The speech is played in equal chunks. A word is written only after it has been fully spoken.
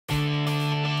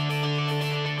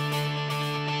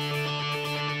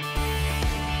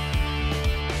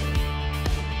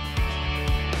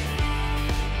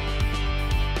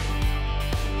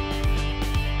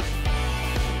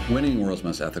Winning World's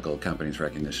Most Ethical Companies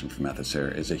recognition from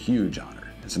Ethisphere is a huge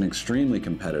honor. It's an extremely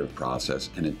competitive process,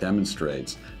 and it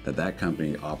demonstrates that that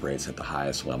company operates at the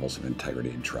highest levels of integrity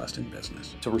and trust in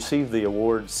business. To receive the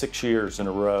award 6 years in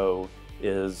a row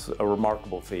is a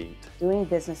remarkable feat. Doing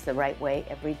business the right way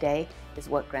every day is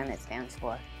what Granite stands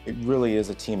for. It really is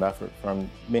a team effort from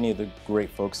many of the great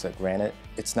folks at Granite.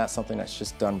 It's not something that's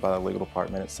just done by the legal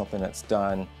department, it's something that's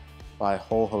done by a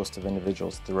whole host of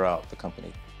individuals throughout the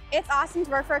company. It's awesome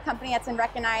to work for a company that's been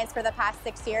recognized for the past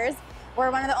 6 years.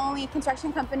 We're one of the only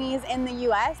construction companies in the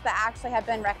U.S. that actually have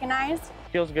been recognized.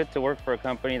 It feels good to work for a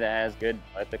company that has good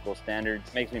ethical standards.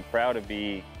 It makes me proud to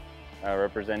be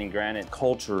representing Granite.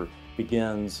 Culture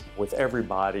begins with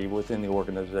everybody within the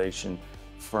organization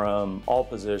from all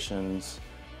positions,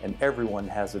 and everyone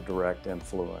has a direct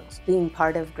influence. Being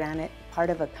part of Granite, part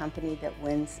of a company that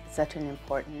wins such an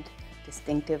important,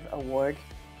 distinctive award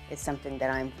is something that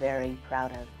I'm very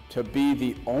proud of. To be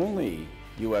the only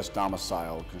U.S.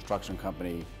 domiciled construction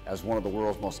company as one of the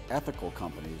world's most ethical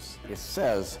companies, it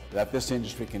says that this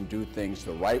industry can do things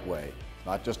the right way.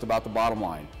 Not just about the bottom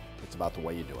line, it's about the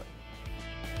way you do it.